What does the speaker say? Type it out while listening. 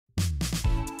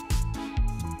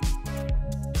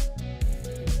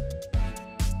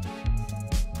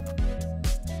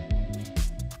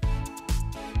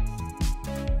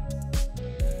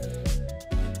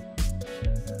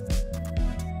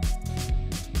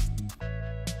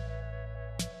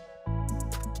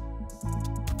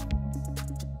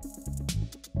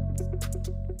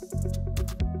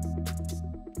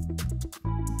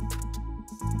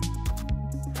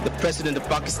The President of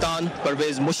Pakistan,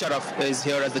 Pervez Musharraf, is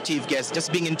here as the chief guest,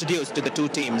 just being introduced to the two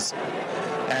teams.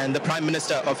 And the Prime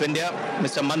Minister of India,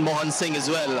 Mr. Manmohan Singh, as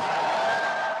well.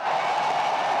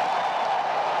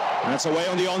 That's away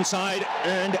on the onside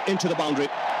and into the boundary.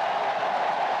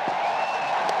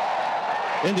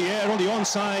 In the air on the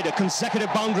onside,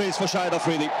 consecutive boundaries for Shahid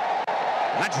Afridi.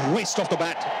 That raced off the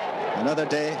bat. Another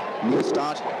day, new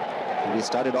start. He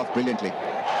started off brilliantly.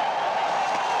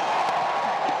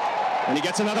 And he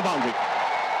gets another boundary.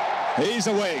 He's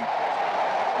away.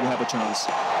 You have a chance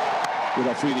with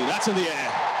Afridi. That's in the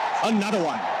air. Another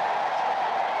one.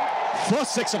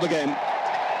 First six of the game.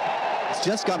 He's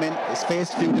just come in, he's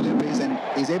faced few deliveries, and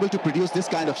he's able to produce this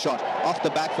kind of shot off the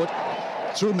back foot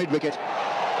through mid-wicket.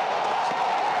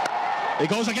 He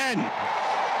goes again.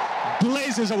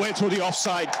 Blazes away through the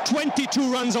offside.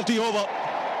 22 runs of the over.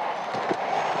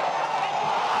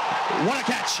 What a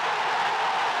catch.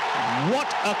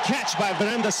 What a catch by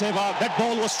Virender Sehwag. That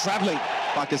ball was travelling.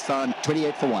 Pakistan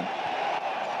 28 for 1.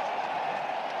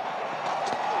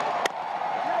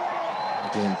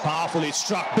 Again, powerfully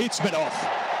struck. Beats mid off.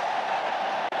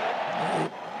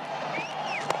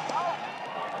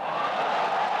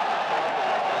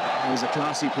 He's a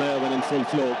classy player when in full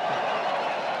flow.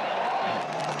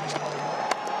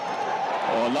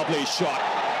 Oh, lovely shot.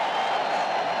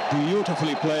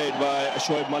 Beautifully played by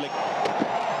Shoaib Malik.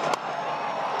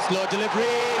 Slow delivery.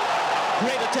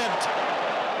 Great attempt.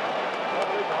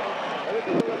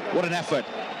 What an effort.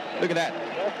 Look at that.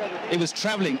 It was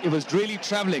travelling. It was really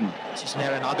travelling. Ashish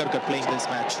Nehra and Agarkar playing this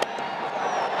match.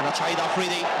 And now Shahid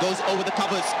Afridi goes over the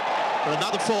covers for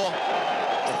another 4.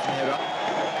 Nehra.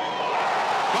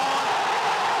 Gone.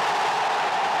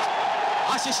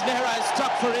 Ashish Nehra has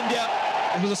struck for India.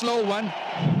 It was a slow one.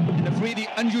 And a really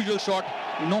unusual shot.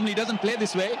 He normally doesn't play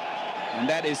this way. And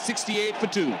that is 68 for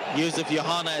 2. Yusuf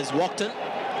Yohana has walked in.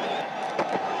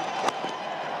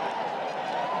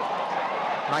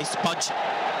 Nice punch.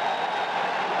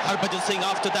 Harbhajan Singh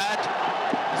after that.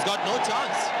 He's got no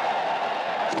chance.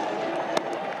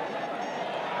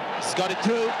 He's got it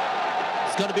through.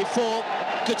 It's going to be 4.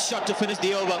 Good shot to finish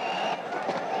the over.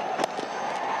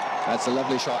 That's a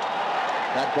lovely shot.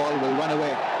 That ball will run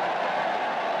away.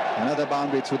 Another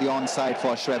boundary through the onside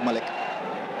for Shoaib Malik.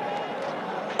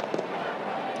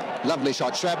 Lovely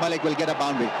shot. Shoaib Malik will get a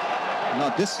boundary. Now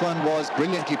this one was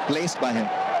brilliantly placed by him.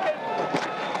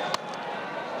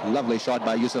 Lovely shot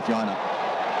by Yusuf Yohana.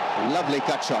 Lovely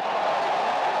cut shot.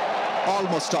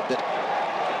 Almost stopped it.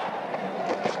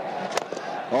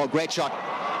 Oh, great shot.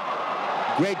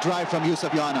 Great drive from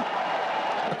Yusuf Yohana.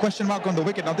 A question mark on the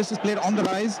wicket. Now this is played on the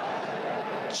rise.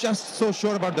 Just so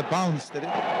sure about the bounce.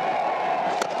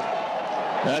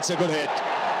 That's a good hit.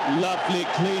 Lovely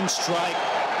clean strike.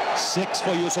 6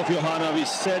 for Yusuf Yohana. We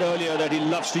said earlier that he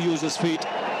loves to use his feet.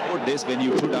 Good days when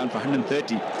you threw down for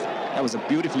 130. That was a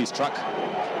beautifully struck.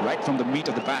 Right from the meat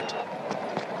of the bat.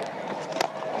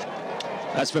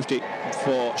 That's 50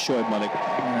 for Shoaib Malik.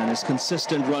 And his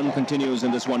consistent run continues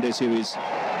in this one-day series.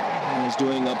 He's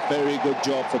doing a very good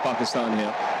job for Pakistan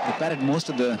here. They batted most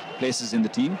of the places in the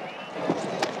team.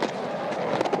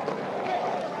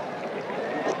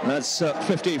 That's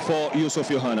 50 for Yusuf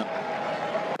Yohana.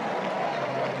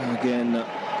 Again,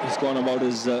 he's gone about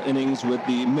his innings with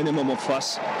the minimum of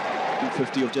fuss.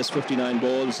 50 of just 59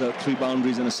 balls, 3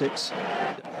 boundaries and a 6.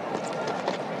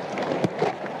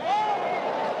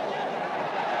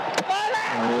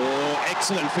 Oh,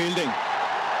 excellent fielding.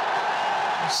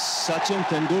 Sachin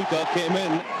Tendulkar came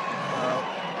in.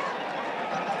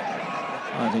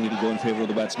 I think it'll go in favour of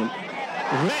the batsman.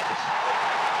 Red.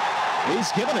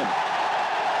 He's given him.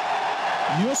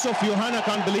 Yusuf Yohana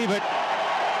can't believe it.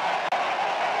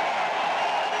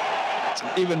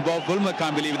 Even Bob Bulmer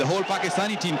can't believe it. The whole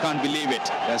Pakistani team can't believe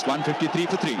it. That's 153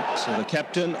 for 3. So the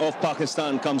captain of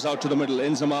Pakistan comes out to the middle.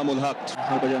 Inzamam ul Haq.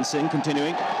 Harbhajan Singh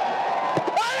continuing.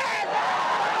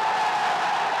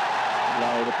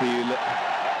 Loud appeal.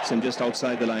 It's him just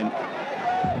outside the line.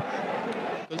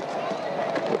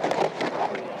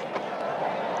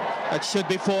 That should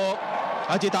be 4.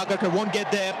 Ajit Agarkar won't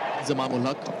get there. Inzamam ul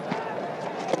Haq.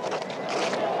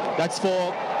 That's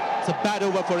 4. It's a bad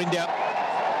over for India.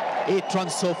 8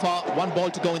 runs so far, 1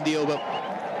 ball to go in the over.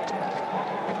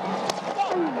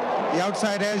 The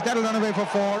outside edge, that'll run away for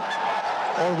 4.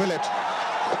 Or will it?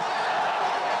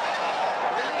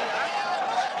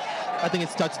 I think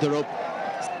it's touched the rope.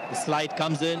 The slide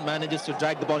comes in, manages to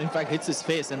drag the ball. In fact, hits his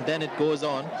face, and then it goes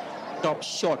on. Top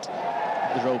shot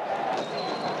of the rope.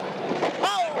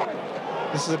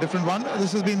 This is a different one.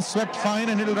 This has been swept fine,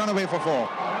 and it'll run away for 4.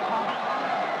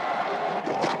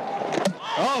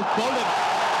 Oh, bowled him.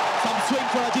 Some swing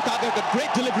for Ajit Agarkar.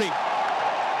 Great delivery.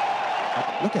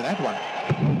 Look at that one.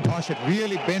 Gosh, it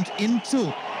really bent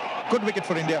into. Good wicket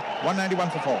for India. 191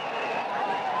 for 4.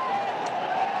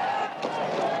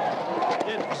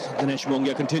 Dinesh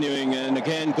Mongia continuing, and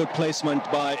again good placement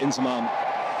by Inzamam.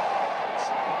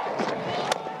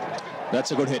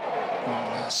 That's a good hit.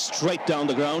 Straight down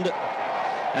the ground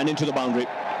and into the boundary.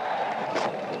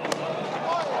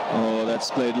 Oh,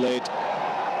 that's played late.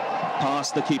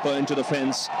 Past the keeper into the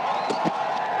fence.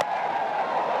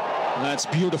 That's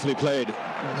beautifully played.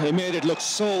 He made it look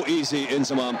so easy,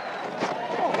 Inzamam.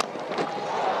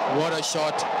 What a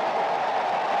shot.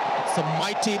 It's a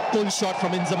mighty pull shot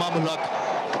from Inzamam-ul-Haq.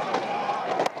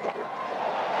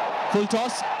 Full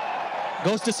toss.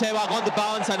 Goes to Sehwag on the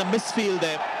bounce and a misfield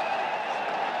there.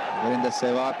 Virender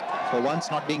Sehwag, for once,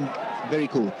 not being very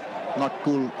cool. Not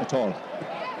cool at all.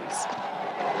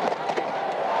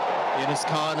 Yunus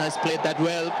Khan has played that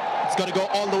well. It's got to go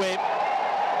all the way.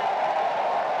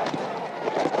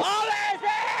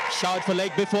 Shout for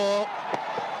leg before.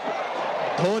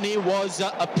 Dhoni was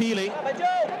appealing.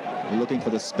 Looking for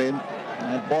the spin.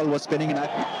 That ball was spinning in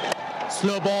that.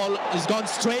 Slow ball has gone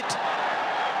straight.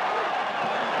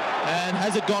 And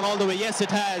has it gone all the way? Yes,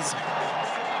 it has.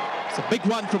 It's a big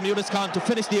one from Yunus Khan to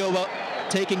finish the over,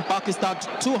 taking Pakistan to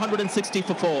 260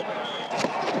 for 4.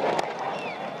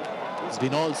 It's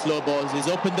been all slow balls. He's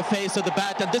opened the face of the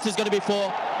bat, and this is going to be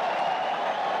 4.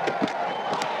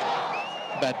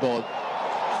 Bad ball.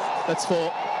 That's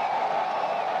 4.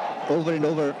 Over and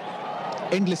over,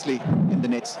 endlessly in the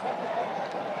nets.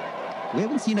 We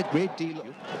haven't seen a great deal.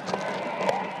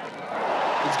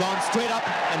 It's gone straight up,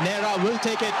 and Nehra will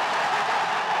take it.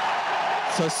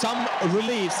 So some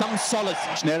relief, some solace.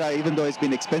 Nehra, even though it's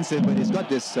been expensive, but he's got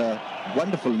this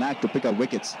wonderful knack to pick up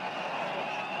wickets.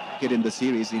 In the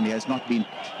series, India has not been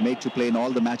made to play in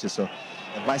all the matches. So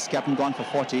the vice captain gone for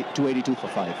 40, 282 for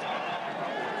 5.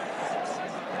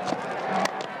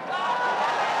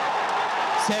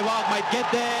 Sehwag might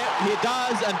get there. He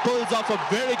does and pulls off a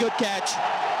very good catch.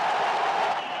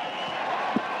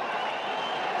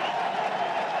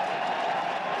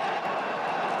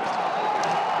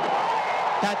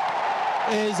 That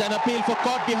is an appeal for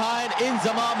caught behind.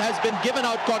 Inzamam has been given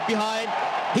out caught behind.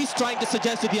 He's trying to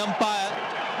suggest to the umpire.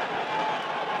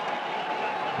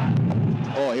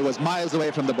 Oh, he was miles away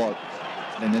from the ball.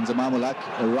 And Inzamam-ul-Haq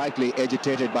rightly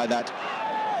agitated by that.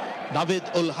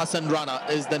 Navid-ul-Hasan Rana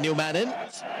is the new man in.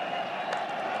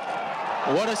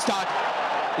 What a start.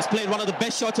 He's played one of the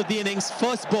best shots of the innings.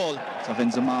 First ball. Of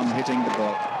Inzamam hitting the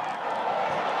ball.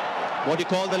 What do you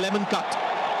call the lemon cut?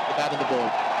 The bat and the ball.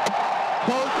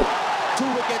 Both 2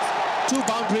 wickets, 2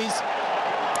 boundaries.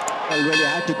 Well, really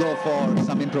had to go for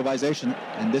some improvisation,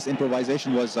 and this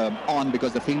improvisation was on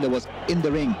because the fielder was in the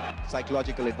ring.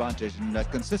 Psychological advantage and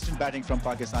consistent batting from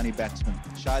Pakistani batsmen.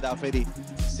 Shahid Afridi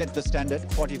set the standard,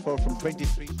 44 from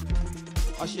 23.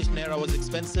 Ashish Nehra was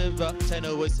expensive, 10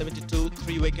 overs, 72,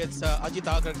 3 wickets. Ajit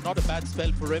Agar, not a bad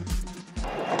spell for him.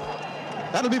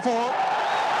 That'll be 4.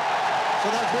 So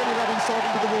that's really rubbing salt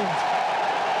into the wound.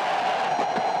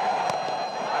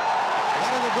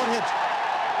 That is a good hit.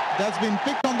 That's been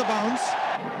picked on the bounce.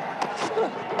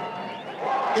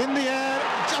 In the air,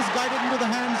 just guided into the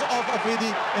hands of Afridi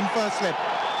in first slip.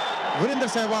 Virender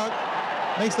Sehwag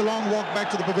makes the long walk back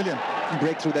to the pavilion.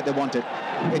 Breakthrough that they wanted.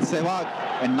 It's Sehwag,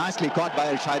 and nicely caught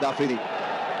by Shahid Afridi.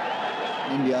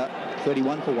 India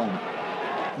 31 for 1.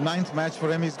 9th match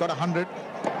for him. He's got 100.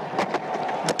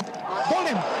 Hold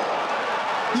him.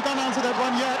 He can't answer that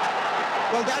one yet.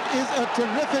 Well, that is a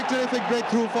terrific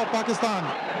breakthrough for Pakistan.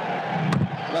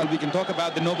 Well, we can talk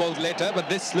about the no balls later, but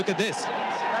this, look at this.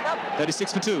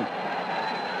 36 for 2.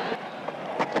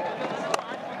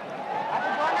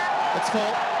 That's 4.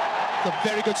 It's a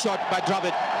very good shot by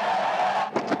Dravid.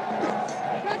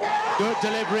 Good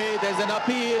delivery. There's an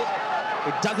appeal.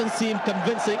 It doesn't seem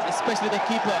convincing, especially the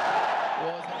keeper.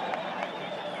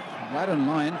 Right on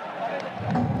line.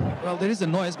 Well, there is a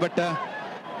noise, but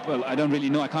well, I don't really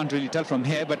know. I can't really tell from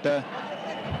here, but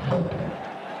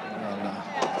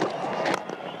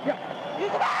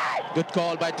good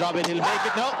call by Dravid. He'll make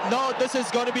it. No, this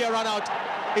is going to be a run out.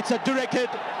 It's a direct hit.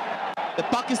 The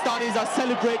Pakistanis are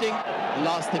celebrating. The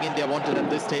last thing India wanted at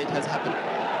this stage has happened.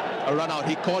 A run out.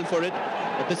 He called for it,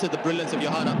 but this is the brilliance of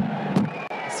Johanna.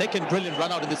 Second brilliant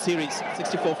run out in the series.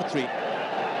 64 for 3.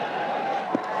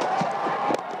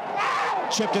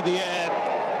 Chipped in the air.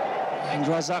 And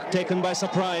Razak taken by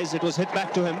surprise. It was hit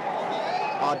back to him.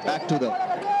 Hard back to the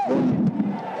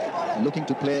bowler. Looking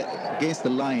to play against the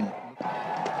line.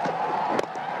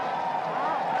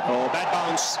 Oh, bad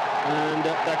bounce, and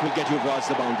that will get you across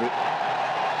the boundary.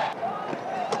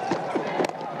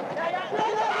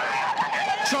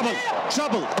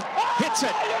 Trouble, hits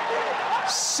it.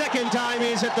 Second time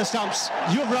he's hit the stumps.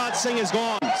 Yuvraj Singh is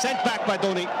gone. Sent back by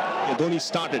Dhoni. Yeah, Dhoni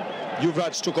started.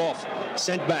 Yuvraj took off.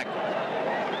 Sent back.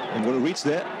 And going to reach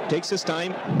there. Takes his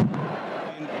time.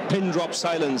 Pin drop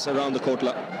silence around the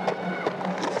Kotla.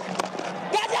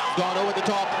 Gone over the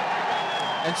top.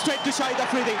 And straight to Shahid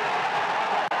Afridi.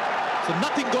 So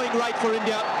nothing going right for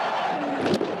India.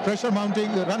 Pressure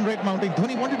mounting, the run rate mounting.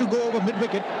 Dhoni wanted to go over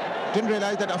mid-wicket. Didn't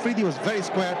realize that Afridi was very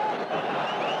square.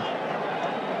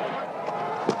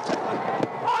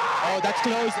 Oh, that's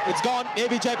close. It's gone.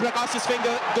 A.B. Jayaprakash's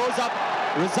finger goes up.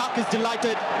 Razak is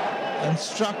delighted. And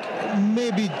struck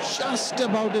maybe just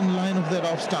about in line of their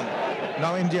off stump.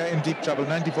 Now India in deep trouble,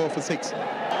 94 for 6. The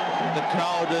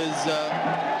crowd is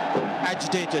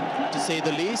agitated, to say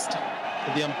the least.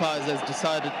 The umpires has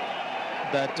decided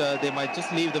that they might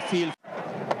just leave the field.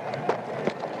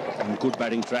 And good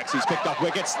batting tracks. He's picked up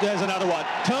wickets. There's another one.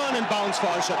 Turn and bounce for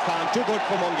Arshad Khan. Too good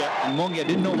for Mongia. And Mongia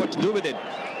didn't know what to do with it.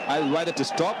 Either to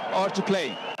stop or to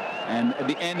play. And at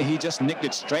the end, he just nicked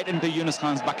it straight into Yunus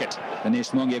Khan's bucket.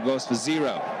 Dinesh Mongia goes for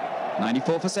 0.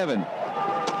 94 for 7.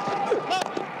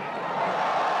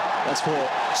 That's 4.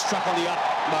 Struck on the up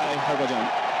by Harbhajan.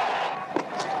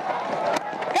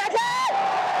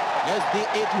 Here's the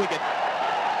 8th wicket.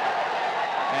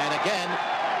 And again,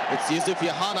 it's Yusuf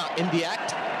Yahana in the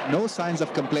act. No signs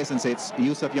of complacency. It's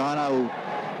Yusuf Yahana who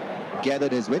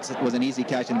gathered his wits. It was an easy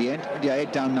catch in the end. India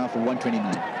 8 down now for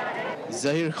 129.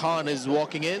 Zahir Khan is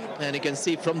walking in, and you can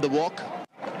see from the walk,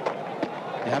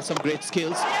 they have some great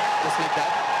skills, just like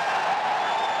that.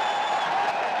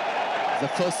 The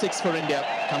first 6 for India,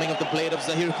 coming off the blade of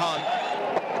Zahir Khan.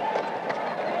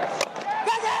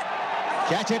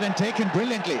 Catch it and taken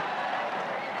brilliantly.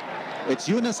 It's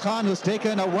Yunus Khan who's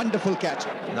taken a wonderful catch.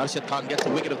 And Arshad Khan gets a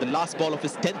wicket of the last ball of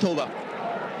his 10th over.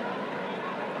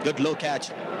 Good low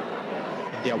catch.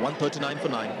 India 139 for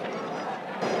 9.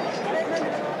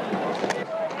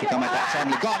 To come at that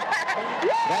suddenly gone.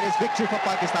 That is victory for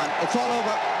Pakistan. It's all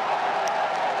over.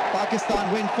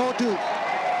 Pakistan win 4-2.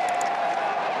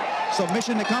 So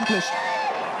mission accomplished.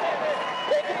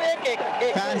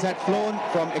 Fans had flown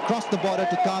from across the border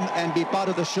to come and be part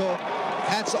of the show.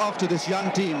 Hats off to this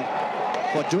young team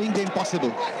for doing the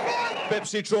impossible.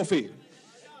 Pepsi Trophy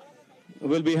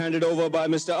will be handed over by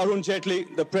Mr. Arun Jaitley,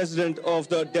 the president of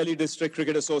the Delhi District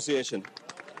Cricket Association.